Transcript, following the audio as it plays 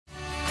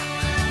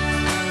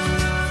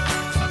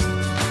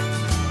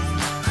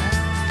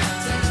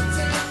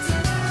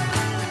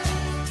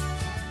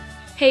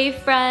Hey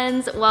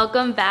friends,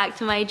 welcome back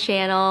to my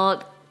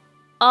channel.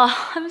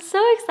 Oh, I'm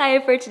so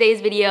excited for today's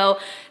video.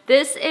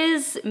 This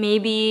is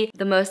maybe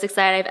the most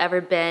excited I've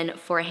ever been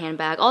for a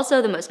handbag.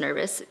 Also the most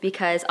nervous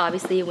because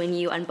obviously when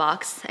you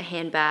unbox a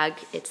handbag,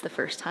 it's the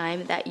first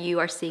time that you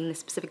are seeing this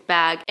specific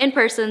bag in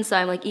person. So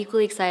I'm like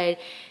equally excited,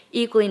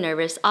 equally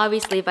nervous.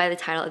 Obviously by the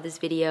title of this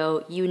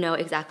video, you know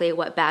exactly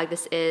what bag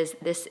this is.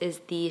 This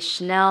is the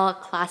Chanel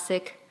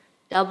Classic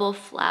Double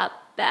Flap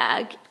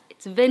bag.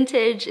 It's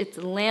vintage, it's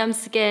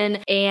lambskin,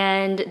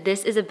 and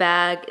this is a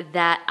bag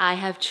that I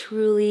have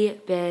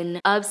truly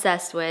been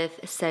obsessed with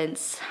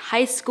since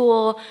high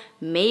school,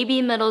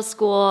 maybe middle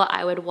school.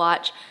 I would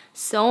watch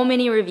so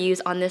many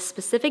reviews on this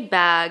specific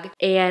bag,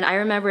 and I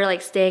remember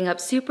like staying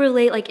up super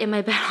late like in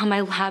my bed on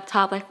my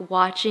laptop, like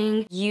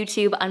watching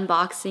YouTube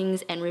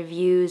unboxings and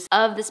reviews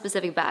of the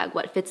specific bag,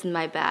 what fits in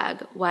my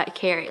bag, what I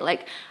carry.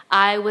 Like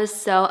I was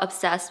so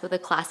obsessed with a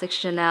classic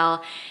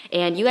Chanel,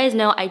 and you guys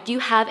know I do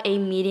have a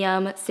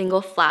medium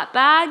single flap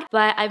bag,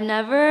 but I've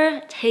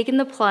never taken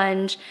the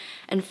plunge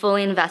and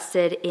fully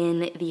invested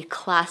in the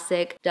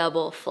classic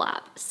double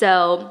flap.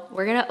 So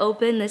we're gonna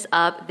open this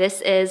up.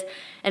 This is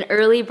an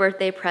early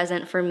birthday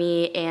present for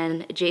me,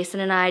 and Jason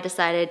and I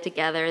decided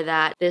together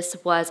that this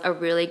was a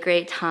really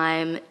great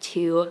time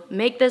to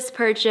make this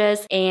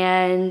purchase,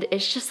 and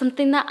it's just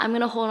something that I'm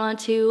gonna hold on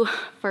to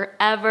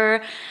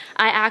forever.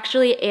 I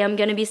actually am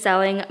gonna be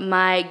selling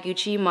my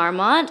Gucci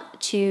Marmont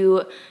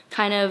to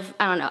kind of,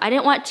 I don't know, I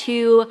didn't want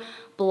two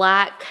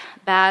black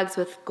bags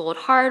with gold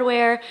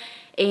hardware,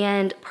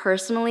 and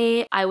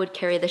personally, I would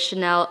carry the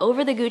Chanel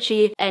over the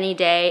Gucci any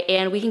day,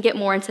 and we can get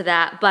more into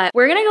that. But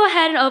we're gonna go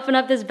ahead and open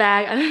up this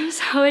bag. I'm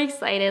so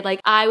excited. Like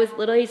I was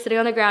literally sitting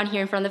on the ground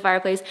here in front of the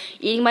fireplace,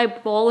 eating my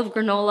bowl of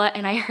granola,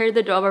 and I heard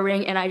the doorbell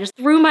ring, and I just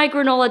threw my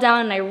granola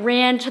down and I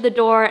ran to the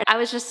door. I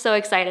was just so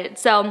excited.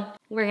 So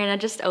we're gonna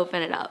just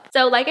open it up.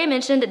 So like I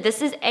mentioned,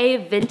 this is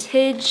a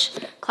vintage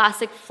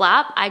classic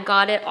flap. I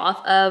got it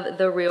off of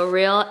the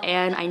RealReal,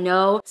 and I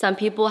know some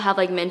people have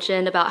like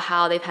mentioned about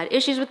how they've had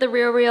issues with the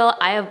RealReal.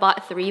 I have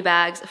bought 3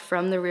 bags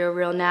from the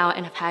RealReal now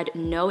and have had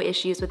no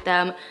issues with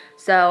them.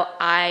 So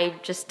I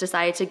just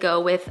decided to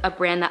go with a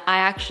brand that I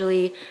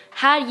actually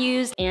had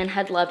used and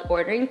had loved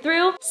ordering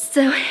through.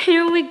 So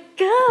here we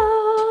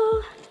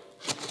go.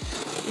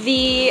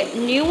 The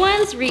new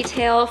ones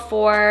retail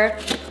for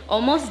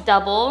almost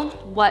double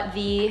what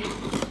the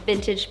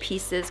vintage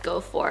pieces go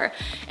for.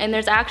 And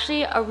there's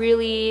actually a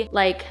really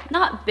like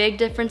not big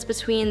difference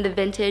between the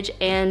vintage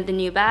and the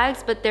new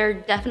bags, but they're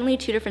definitely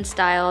 2 different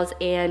styles.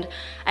 And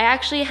I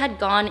actually had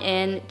gone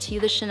in to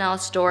the Chanel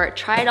store,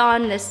 tried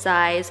on this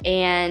size,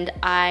 and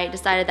I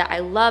decided that I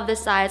love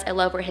this size. I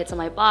love where it hits on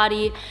my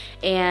body,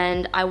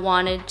 and I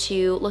wanted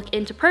to look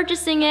into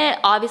purchasing it.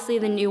 Obviously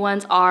the new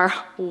ones are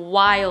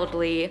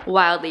wildly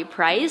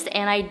priced,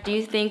 and I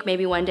do think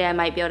maybe one day I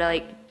might be able to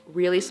like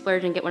really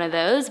splurge and get one of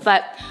those,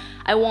 but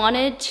I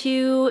wanted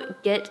to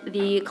get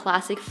the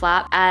classic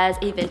flap as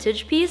a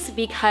vintage piece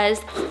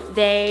because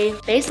they,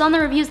 based on the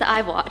reviews that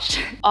I've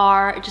watched,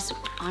 are just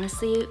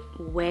honestly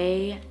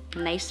way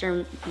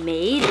nicer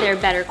made. They're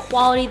better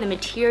quality, the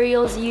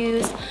materials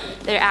used,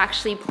 they're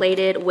actually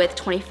plated with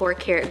 24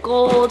 karat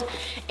gold,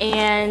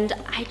 and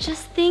I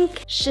just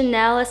think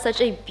Chanel is such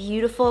a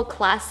beautiful,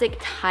 classic,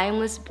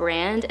 timeless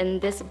brand,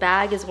 and this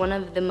bag is one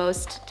of the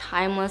most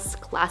timeless,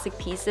 classic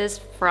pieces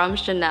from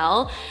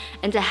Chanel,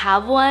 and to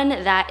have one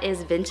that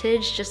is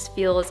vintage just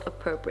feels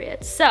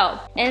appropriate. So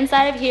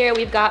inside of here,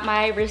 we've got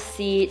my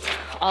receipt,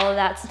 all of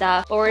that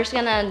stuff, but we're just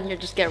gonna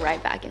just get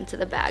right back into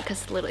the bag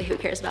because literally who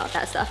cares about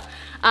that stuff.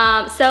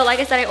 So like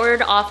I said, I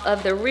ordered off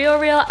of the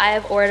RealReal. I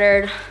have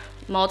ordered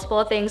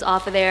multiple things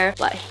off of there,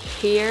 but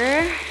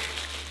here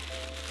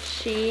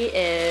she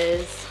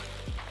is.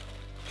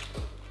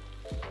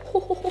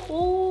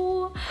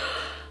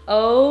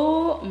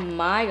 Oh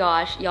my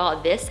gosh,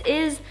 y'all, this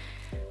is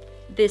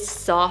the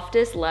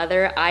softest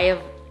leather I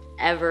have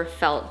ever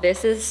felt.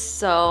 This is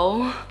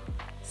so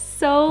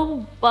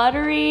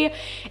buttery,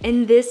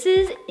 and this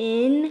is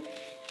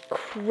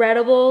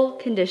incredible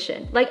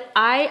condition. Like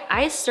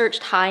I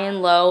searched high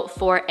and low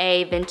for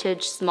a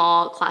vintage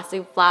small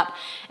classic flap,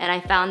 and I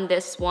found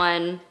this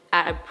one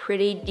at a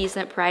pretty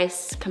decent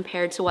price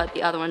compared to what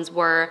the other ones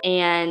were,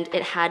 and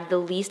it had the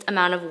least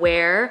amount of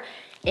wear.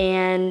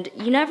 And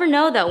you never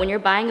know though, when you're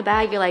buying a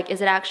bag, you're like,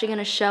 is it actually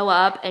gonna show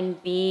up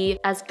and be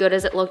as good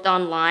as it looked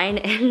online?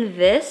 And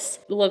this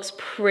looks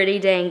pretty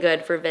dang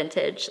good for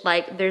vintage.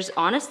 Like there's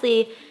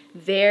honestly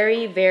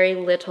very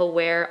little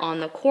wear on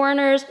the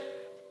corners.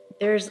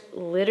 There's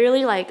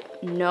literally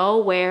like no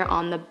wear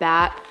on the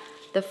back.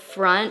 The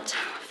front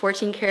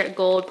 14 karat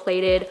gold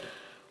plated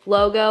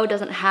logo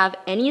doesn't have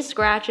any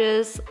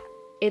scratches.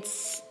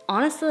 It's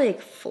honestly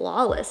like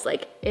flawless.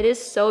 Like it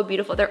is so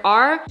beautiful. There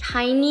are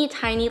tiny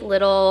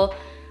little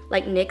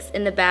like nicks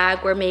in the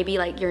bag where maybe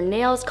like your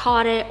nails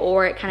caught it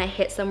or it kind of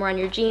hit somewhere on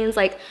your jeans.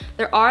 Like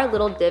there are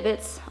little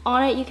divots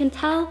on it, you can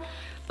tell,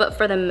 but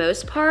for the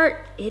most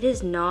part, it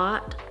is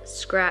not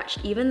scratched.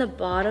 Even the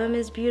bottom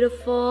is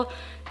beautiful.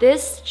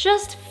 This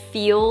just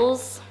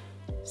feels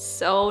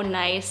so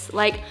nice.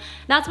 Like,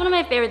 that's one of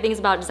my favorite things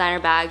about designer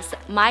bags.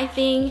 My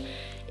thing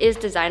is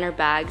designer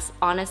bags.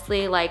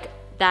 Honestly, like,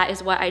 that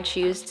is what I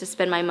choose to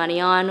spend my money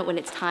on when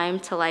it's time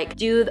to like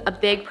do a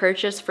big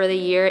purchase for the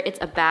year. It's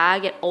a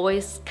bag. It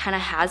always kind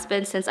of has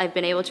been since I've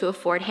been able to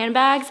afford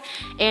handbags,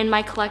 and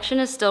my collection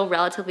is still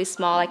relatively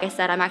small. Like I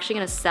said, I'm actually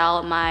gonna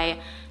sell my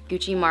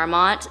Gucci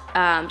Marmont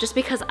just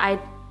because I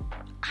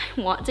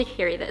want to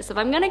carry this. If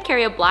I'm gonna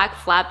carry a black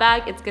flat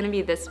bag, it's gonna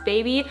be this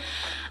baby.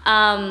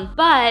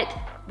 But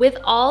with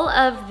all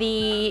of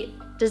the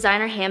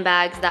designer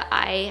handbags that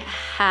I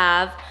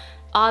have,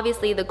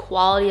 obviously the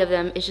quality of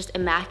them is just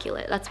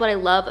immaculate. That's what I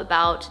love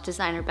about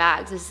designer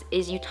bags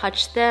is you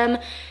touch them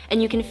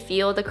and you can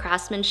feel the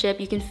craftsmanship,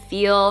 you can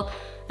feel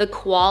the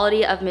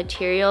quality of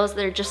materials.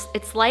 They're just,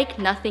 it's like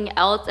nothing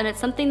else, and it's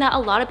something that a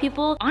lot of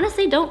people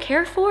honestly don't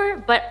care for,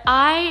 but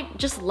I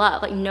just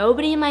love. Like,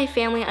 nobody in my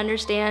family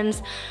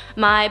understands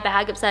my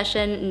bag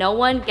obsession. No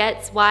one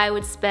gets why I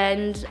would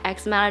spend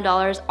X amount of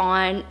dollars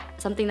on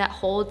something that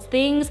holds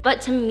things,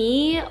 but to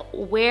me,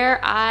 where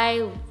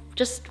I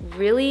just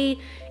really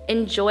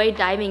enjoy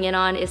diving in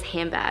on is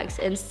handbags.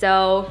 And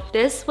so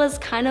this was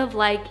kind of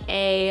like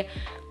a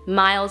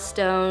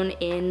milestone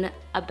in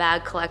a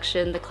bag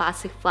collection, the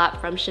classic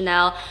flap from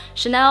Chanel.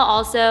 Chanel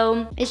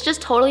also is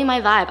just totally my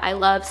vibe. I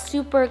love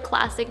super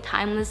classic,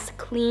 timeless,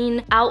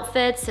 clean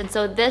outfits, and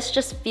so this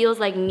just feels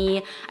like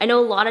me. I know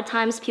a lot of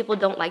times people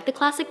don't like the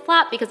classic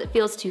flap because it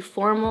feels too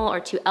formal or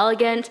too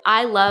elegant.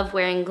 I love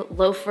wearing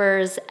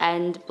loafers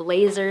and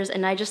blazers,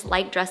 and I just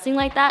like dressing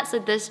like that, so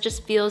this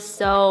just feels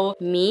so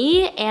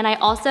me. And I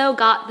also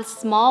got the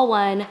small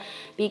one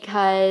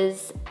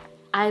because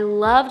I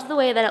loved the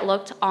way that it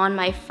looked on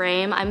my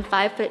frame. I'm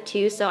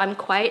 5'2", so I'm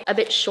quite a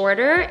bit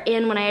shorter,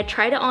 and when I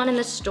tried it on in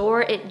the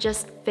store, it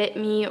just fit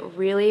me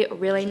really,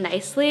 really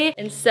nicely.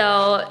 And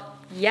so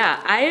yeah,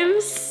 I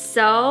am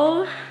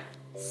so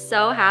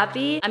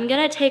happy. I'm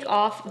gonna take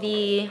off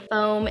the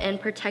foam and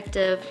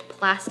protective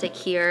plastic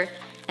here,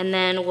 and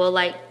then we'll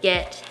like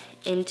get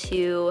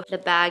into the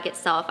bag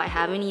itself. I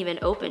haven't even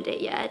opened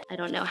it yet. I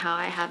don't know how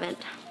I haven't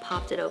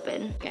popped it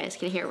open. You guys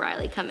can hear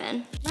Riley come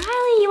in.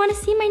 Riley, you wanna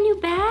see my new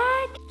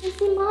bag? You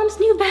see mom's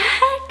new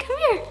bag? Come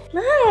here,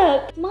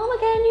 look, mama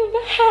got a new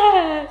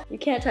bag. You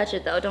can't touch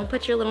it though, don't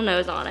put your little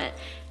nose on it.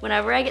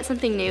 Whenever I get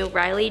something new,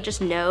 Riley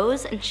just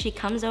knows, and she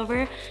comes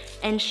over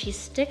and she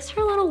sticks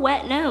her little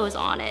wet nose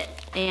on it.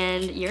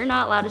 And you're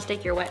not allowed to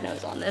stick your wet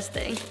nose on this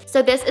thing.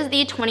 So this is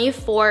the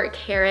 24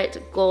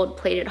 karat gold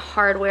plated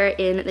hardware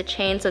in the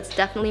chain. So it's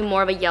definitely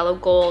more of a yellow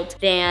gold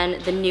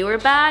than the newer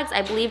bags.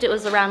 I believed it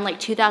was around like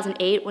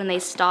 2008 when they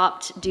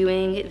stopped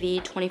doing the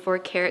 24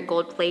 karat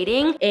gold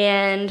plating.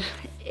 And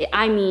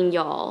I mean,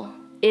 y'all,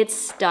 it's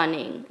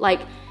stunning. Like,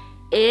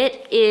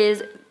 it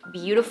is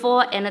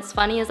beautiful. And it's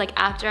funny is like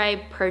after I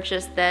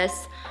purchased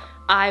this,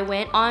 I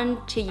went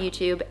on to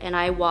YouTube and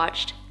I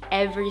watched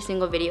every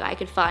single video I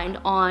could find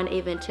on a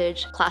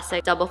vintage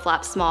classic double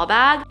flap small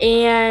bag.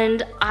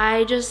 And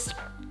I just,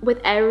 with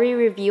every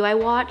review I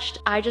watched,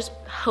 I just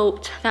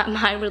hoped that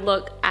mine would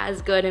look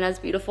as good and as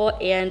beautiful.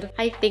 And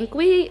I think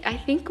we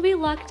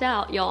lucked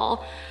out,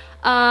 y'all.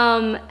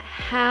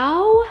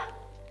 How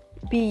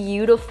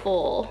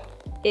beautiful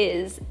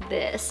is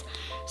this?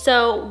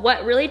 So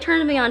what really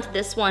turned me on to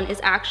this one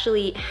is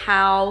actually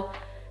how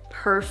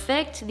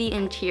perfect the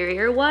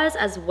interior was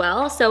as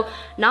well. So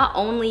not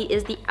only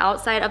is the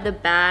outside of the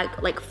bag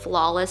like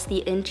flawless,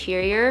 the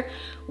interior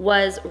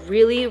was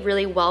really,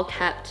 really well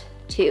kept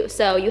too.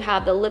 So you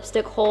have the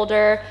lipstick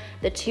holder,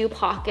 the 2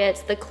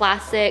 pockets, the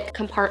classic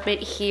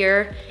compartment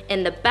here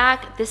in the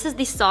back. This is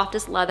the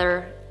softest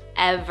leather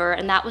ever,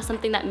 and that was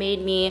something that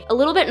made me a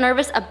little bit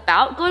nervous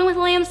about going with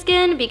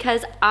lambskin,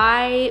 because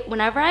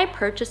whenever I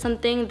purchase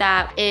something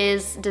that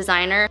is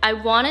designer, I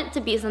want it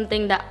to be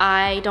something that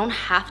I don't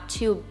have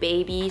to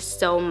baby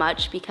so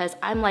much, because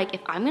I'm like,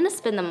 if I'm gonna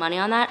spend the money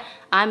on that,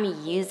 I'm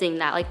using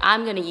that, like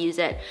I'm gonna use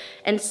it.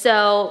 And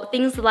so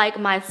things like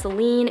my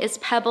Celine is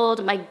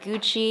pebbled, my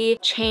Gucci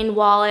chain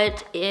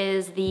wallet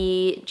is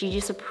the Gigi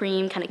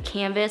Supreme kind of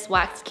canvas,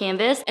 wax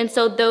canvas. And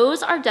so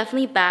those are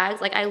definitely bags.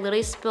 Like I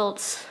literally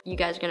spilt, you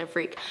guys are gonna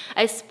freak.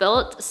 I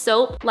spilt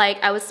soap,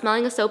 like I was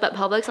smelling a soap at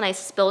Publix and I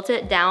spilt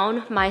it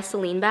down my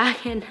Celine bag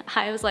and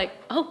I was like,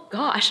 oh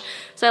gosh.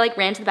 So I like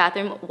ran to the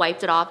bathroom,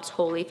 wiped it off,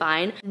 totally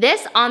fine.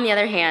 This on the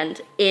other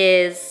hand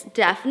is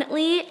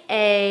definitely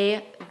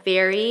a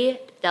very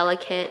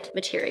delicate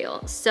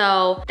material.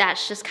 So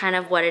that's just kind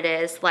of what it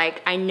is.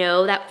 Like I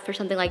know that for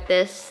something like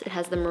this, it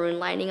has the maroon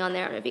lining on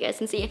there. I don't know if you guys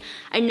can see.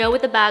 I know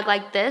with a bag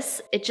like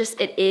this, it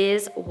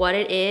is what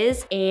it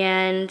is,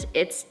 and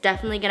it's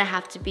definitely gonna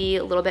have to be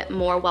a little bit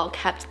more well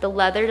kept. The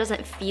leather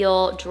doesn't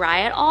feel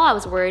dry at all. I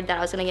was worried that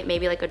I was gonna get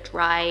maybe like a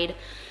dried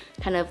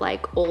kind of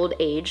like old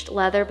aged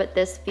leather, but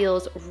this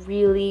feels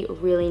really,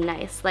 really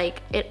nice.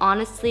 Like it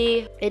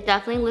honestly, it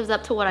definitely lives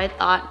up to what I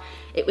thought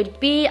it would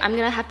be. I'm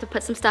gonna have to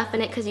put some stuff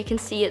in it because you can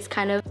see it's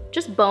kind of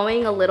just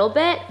bowing a little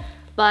bit,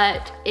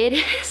 but it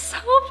is so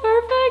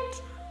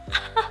perfect.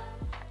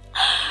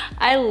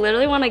 I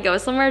literally want to go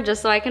somewhere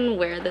just so I can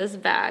wear this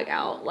bag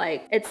out.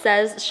 Like, it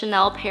says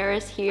Chanel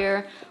Paris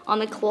here on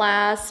the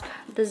clasp,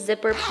 the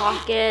zipper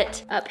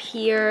pocket up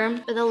here.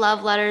 For the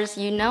love letters,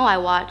 you know I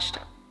watched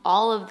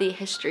all of the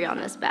history on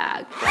this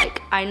bag.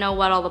 Like, I know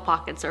what all the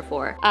pockets are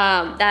for.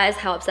 That is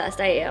how obsessed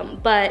I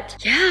am. But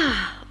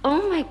yeah,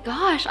 oh my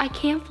gosh, I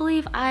can't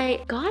believe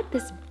I got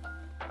this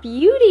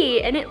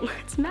beauty and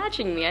it's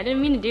matching me. I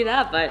didn't mean to do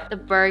that, but the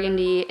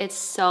burgundy, it's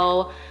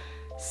so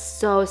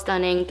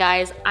stunning.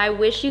 Guys, I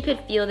wish you could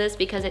feel this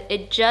because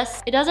it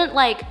doesn't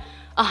like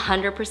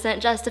 100%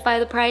 justify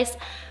the price,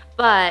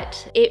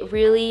 but it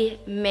really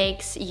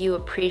makes you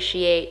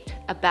appreciate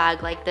a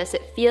bag like this.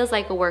 It feels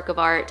like a work of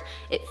art.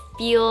 It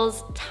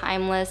feels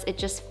timeless. It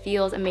just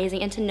feels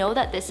amazing. And to know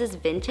that this is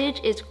vintage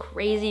is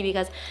crazy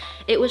because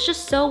it was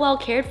just so well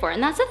cared for.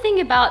 And that's the thing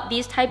about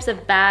these types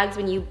of bags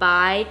when you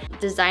buy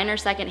designer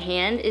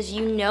secondhand is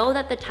you know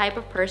that the type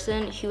of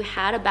person who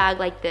had a bag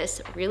like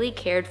this really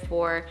cared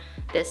for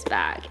this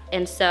bag.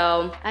 And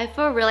so I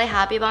feel really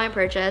happy about my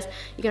purchase.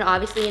 You can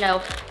obviously, you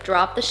know,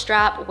 drop the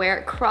strap, wear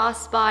it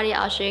crossbody.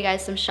 I'll show you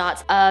guys some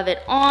shots of it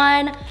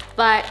on.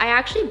 But I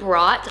actually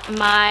brought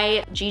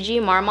my Gigi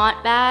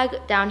Marmont bag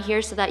down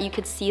here so that you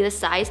could see the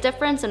size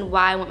difference and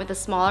why I went with a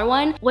smaller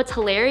one. What's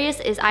hilarious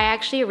is I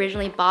actually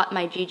originally bought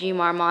my Gigi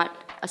Marmont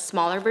a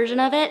smaller version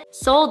of it,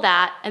 sold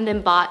that, and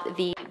then bought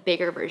the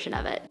bigger version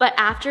of it. But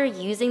after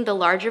using the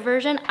larger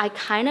version, I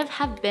kind of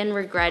have been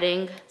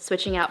regretting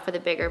switching out for the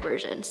bigger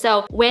version.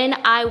 So when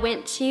I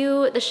went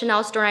to the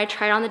Chanel store and I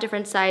tried on the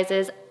different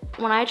sizes,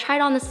 when I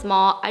tried on the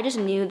small, I just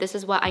knew this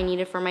is what I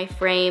needed for my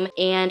frame,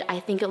 and I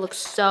think it looks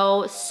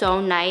so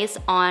nice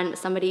on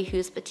somebody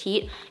who's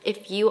petite.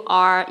 If you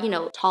are, you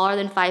know, taller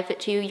than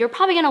 5'2", you're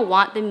probably gonna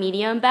want the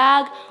medium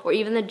bag or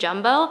even the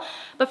jumbo.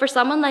 But for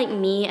someone like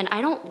me, and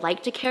I don't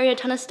like to carry a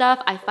ton of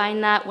stuff, I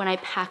find that when I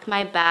pack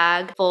my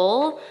bag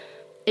full,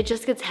 it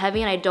just gets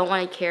heavy and I don't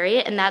want to carry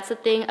it. And that's the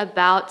thing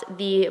about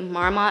the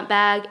Marmont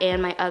bag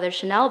and my other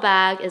Chanel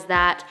bag is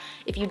that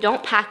if you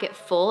don't pack it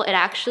full, it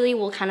actually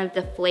will kind of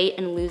deflate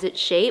and lose its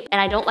shape.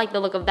 And I don't like the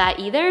look of that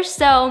either.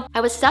 So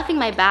I was stuffing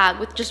my bag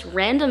with just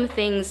random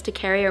things to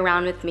carry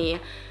around with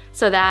me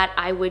so that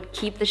I would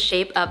keep the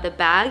shape of the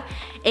bag.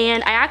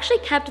 And I actually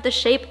kept the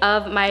shape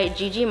of my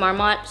Gigi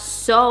Marmont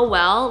so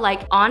well.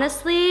 Like,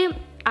 honestly,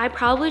 I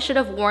probably should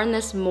have worn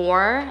this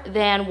more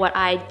than what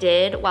I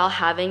did while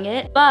having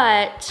it,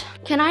 but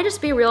can I just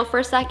be real for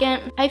a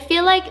second? I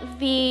feel like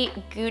the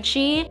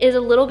Gucci is a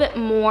little bit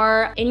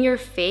more in your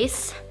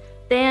face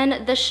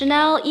than the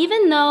Chanel,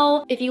 even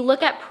though if you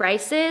look at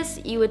prices,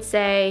 you would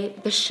say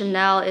the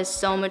Chanel is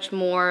so much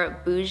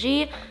more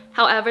bougie.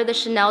 However, the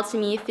Chanel to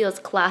me feels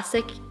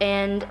classic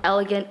and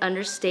elegant,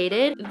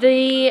 understated.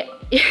 The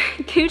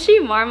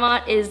Gucci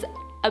Marmont is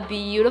a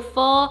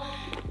beautiful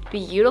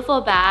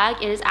bag.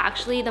 It is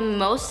actually the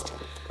most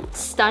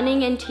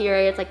stunning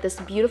interior. It's like this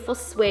beautiful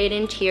suede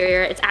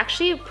interior. It's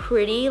actually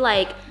pretty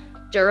like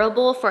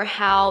durable for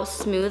how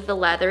smooth the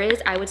leather is.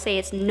 I would say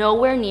it's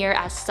nowhere near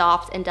as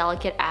soft and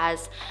delicate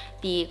as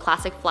the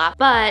classic flap,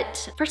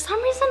 but for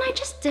some reason I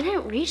just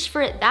didn't reach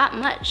for it that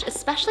much,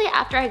 especially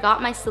after I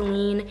got my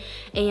Celine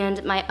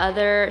and my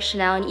other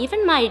Chanel and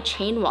even my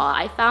chain wallet.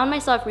 I found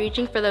myself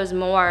reaching for those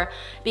more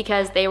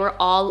because they were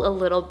all a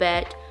little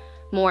bit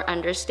more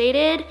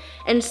understated.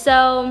 And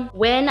so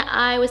when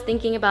I was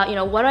thinking about, you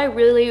know, what I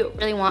really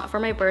want for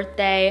my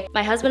birthday,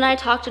 my husband and I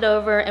talked it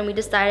over and we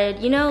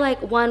decided, you know,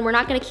 like, one, we're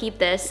not gonna keep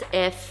this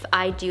if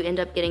I do end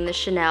up getting the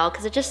Chanel,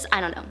 because it just, I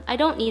don't know, I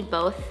don't need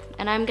both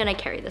and I'm gonna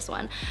carry this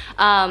one.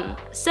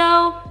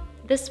 So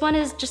this one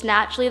is just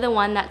naturally the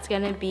one that's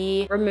gonna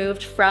be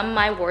removed from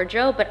my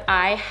wardrobe, but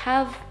I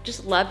have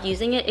just loved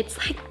using it. It's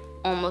like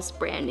almost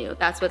brand new.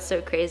 That's what's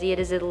so crazy.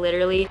 It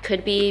literally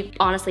could be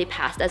honestly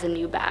passed as a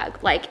new bag.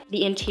 Like,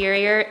 the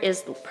interior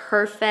is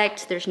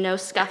perfect. There's no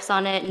scuffs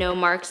on it, no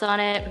marks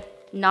on it,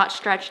 not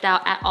stretched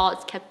out at all.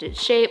 It's kept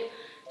its shape,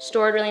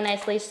 stored really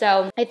nicely.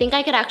 So I think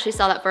I could actually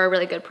sell that for a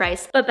really good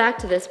price. But back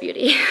to this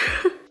beauty.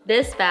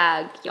 This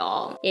bag,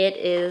 y'all, it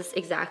is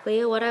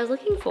exactly what I was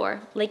looking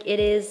for. Like, it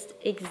is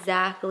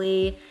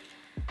exactly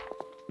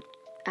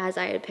as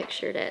I had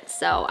pictured it.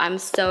 So I'm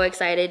so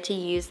excited to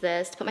use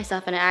this, to put my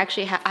stuff in it.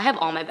 I have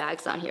all my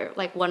bags on here.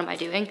 Like, what am I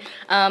doing?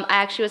 I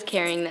actually was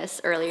carrying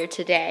this earlier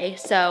today,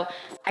 so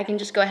I can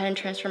just go ahead and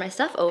transfer my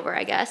stuff over,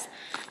 I guess.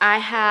 I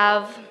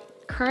have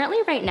currently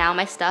right now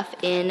my stuff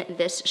in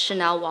this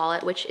Chanel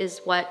wallet, which is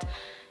what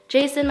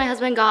Jason, my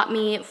husband, got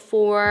me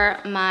for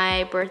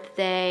my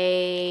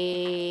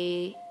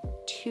birthday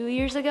 2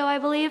 years ago, I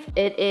believe.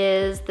 It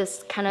is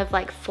this kind of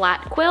like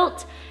flat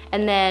quilt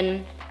and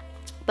then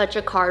bunch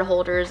of card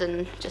holders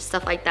and just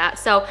stuff like that.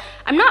 So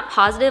I'm not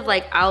positive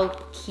like I'll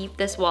keep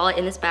this wallet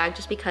in this bag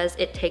just because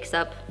it takes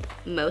up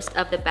most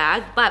of the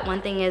bag, but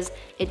one thing is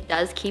it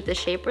does keep the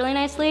shape really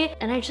nicely.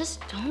 And I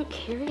just don't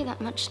carry that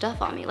much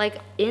stuff on me. Like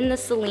in the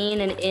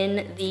Celine and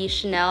in the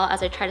Chanel,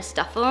 as I try to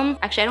stuff them,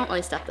 actually I don't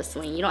really stuff the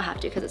Celine, you don't have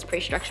to because it's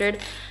pretty structured.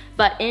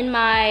 But in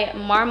my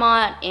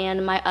Marmont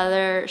and my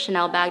other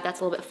Chanel bag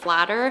that's a little bit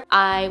flatter,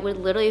 I would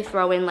literally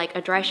throw in like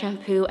a dry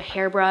shampoo, a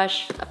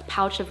hairbrush, a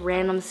pouch of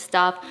random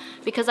stuff,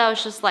 because I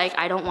was just like,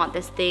 I don't want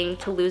this thing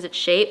to lose its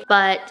shape.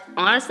 But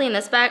honestly, in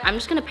this bag, I'm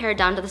just gonna pare it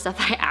down to the stuff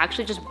that I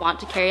actually just want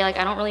to carry. Like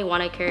I don't really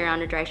want to carry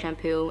around a dry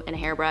shampoo and a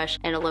hairbrush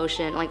and a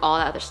lotion, like all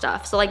that other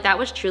stuff. So like that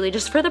was truly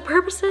just for the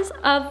purposes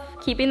of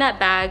keeping that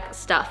bag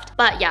stuffed.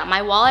 But yeah,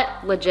 my wallet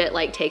legit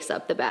like takes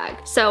up the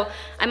bag. So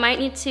I might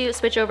need to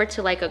switch over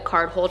to like a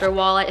card holder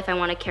wallet if I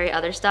want to carry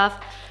other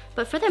stuff.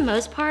 But for the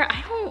most part,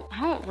 I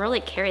don't really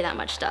carry that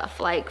much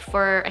stuff. Like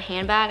for a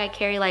handbag, I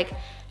carry like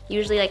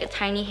usually like a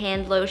tiny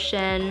hand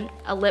lotion,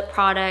 a lip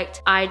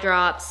product, eye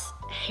drops,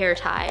 hair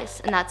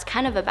ties, and that's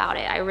kind of about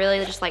it. I really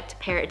just like to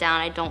pare it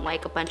down. I don't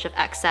like a bunch of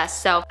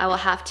excess, so I will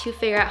have to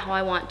figure out how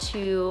I want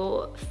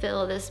to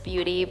fill this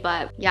beauty.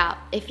 But yeah,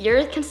 if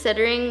you're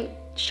considering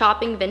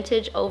shopping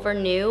vintage over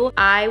new,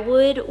 I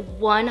would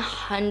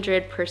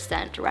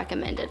 100%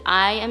 recommend it.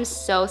 I am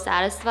so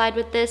satisfied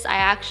with this. I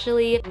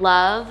actually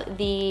love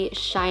the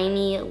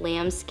shiny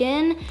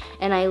lambskin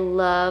and I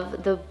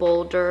love the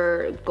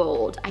bolder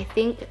gold. I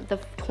think the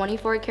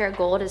 24 karat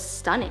gold is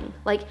stunning.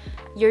 Like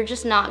you're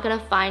just not gonna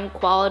find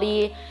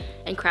quality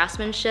and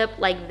craftsmanship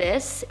like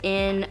this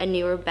in a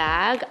newer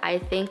bag. I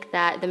think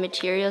that the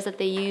materials that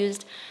they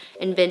used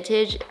in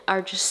vintage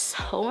are just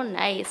so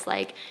nice.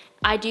 Like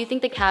I do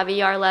think the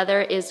caviar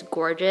leather is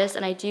gorgeous,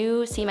 and I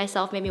do see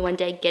myself maybe one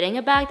day getting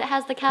a bag that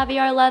has the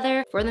caviar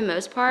leather. For the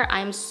most part,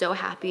 I'm so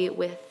happy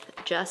with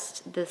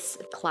just this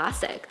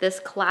classic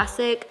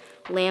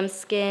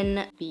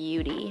lambskin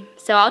beauty.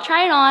 So I'll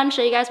try it on,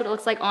 show you guys what it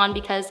looks like on,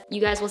 because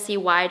you guys will see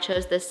why I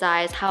chose this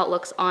size, how it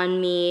looks on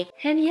me.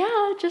 And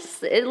yeah,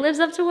 just it lives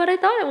up to what I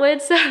thought it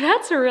would, so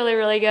that's really,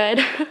 really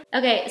good.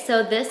 Okay,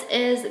 so this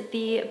is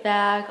the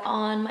bag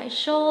on my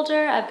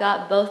shoulder. I've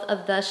got both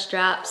of the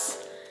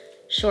straps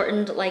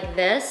shortened like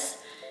this,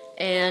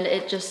 and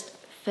it just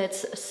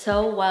fits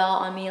so well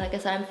on me. Like I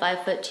said, I'm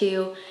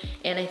 5'2",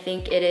 and I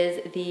think it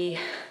is the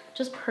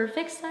just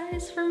perfect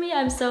size for me.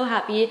 I'm so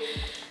happy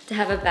to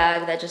have a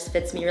bag that just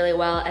fits me really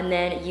well. And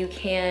then you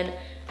can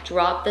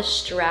drop the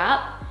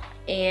strap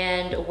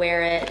and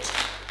wear it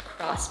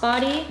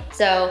crossbody.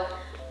 So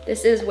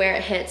this is where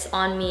it hits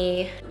on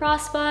me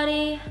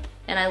crossbody,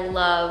 and I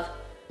love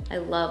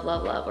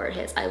where it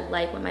hits. I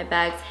like when my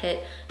bags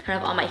hit kind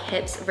of on my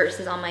hips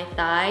versus on my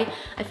thigh.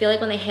 I feel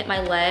like when they hit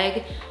my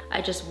leg, I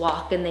just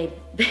walk and they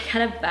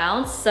kind of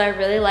bounce. So I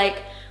really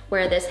like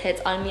where this hits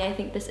on me. I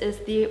think this is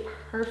the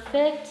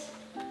perfect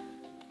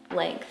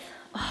length.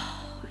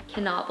 Oh, I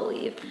cannot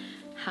believe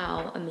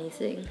how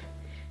amazing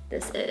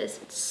this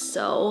is. It's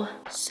so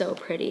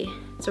pretty.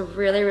 It's a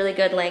really, really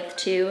good length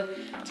too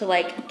to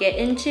like get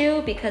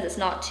into, because it's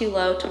not too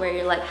low to where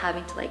you're like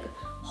having to like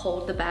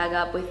hold the bag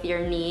up with your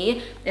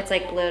knee. It's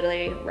like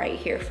literally right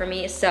here for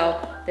me.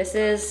 So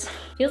this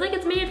feels like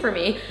it's made for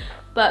me,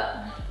 but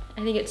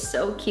I think it's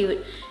so cute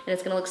and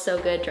it's gonna look so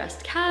good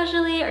dressed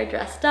casually or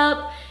dressed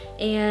up,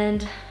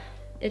 and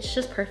it's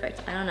just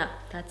perfect. I don't know,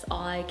 that's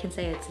all I can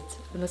say. It's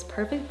the most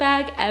perfect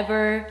bag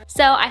ever.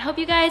 So I hope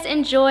you guys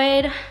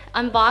enjoyed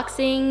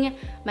unboxing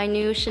my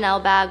new Chanel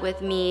bag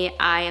with me.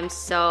 I am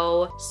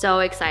so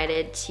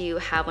excited to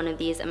have one of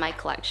these in my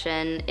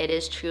collection. It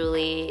is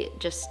truly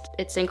just,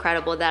 it's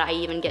incredible that I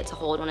even get to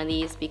hold one of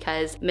these,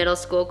 because middle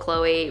school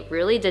Chloe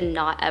really did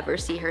not ever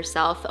see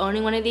herself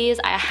owning one of these.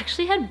 I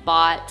actually had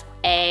bought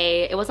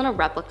it wasn't a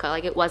replica,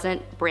 like it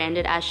wasn't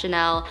branded as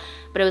Chanel,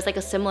 but it was like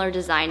a similar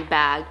designed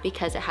bag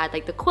because it had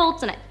like the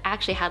quilts and it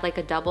actually had like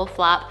a double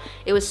flap.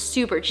 It was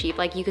super cheap,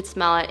 like you could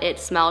smell it. It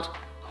smelled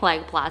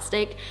like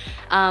plastic.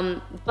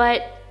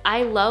 But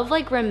I love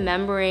like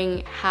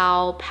remembering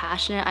how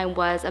passionate I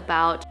was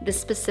about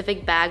this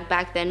specific bag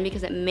back then,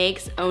 because it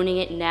makes owning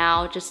it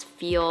now just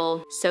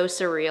feel so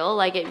surreal.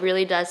 Like it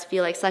really does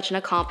feel like such an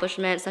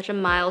accomplishment, such a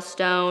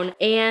milestone,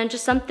 and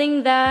just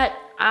something that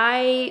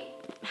I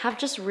have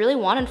just really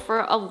wanted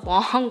for a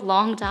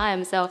long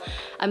time. So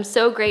I'm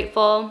so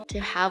grateful to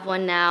have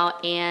one now,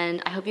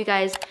 and I hope you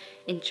guys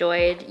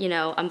enjoyed, you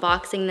know,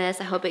 unboxing this.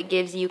 I hope it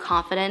gives you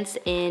confidence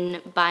in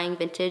buying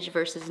vintage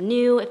versus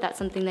new, if that's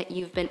something that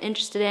you've been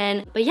interested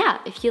in. But yeah,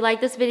 if you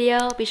like this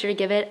video, be sure to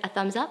give it a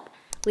thumbs up,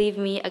 leave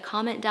me a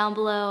comment down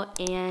below,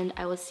 and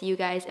I will see you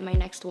guys in my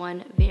next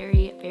one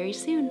very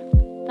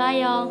soon.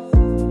 Bye y'all.